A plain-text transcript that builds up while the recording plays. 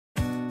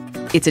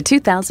It's a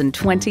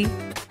 2020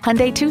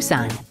 Hyundai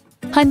Tucson.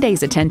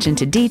 Hyundai's attention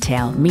to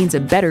detail means a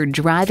better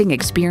driving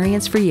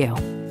experience for you.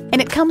 And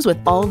it comes with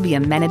all the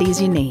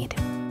amenities you need.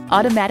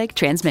 Automatic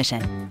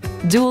transmission,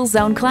 dual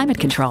zone climate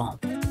control,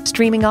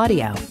 streaming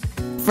audio,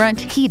 front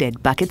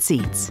heated bucket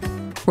seats,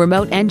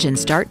 remote engine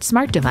start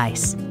smart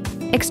device,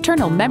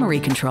 external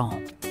memory control,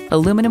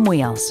 aluminum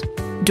wheels,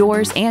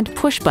 doors and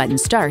push button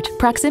start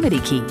proximity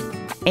key,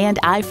 and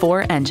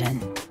I4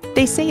 engine.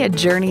 They say a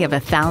journey of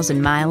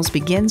 1,000 miles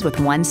begins with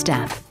one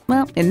step.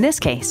 Well, in this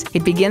case,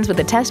 it begins with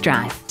a test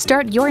drive.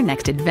 Start your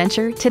next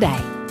adventure today.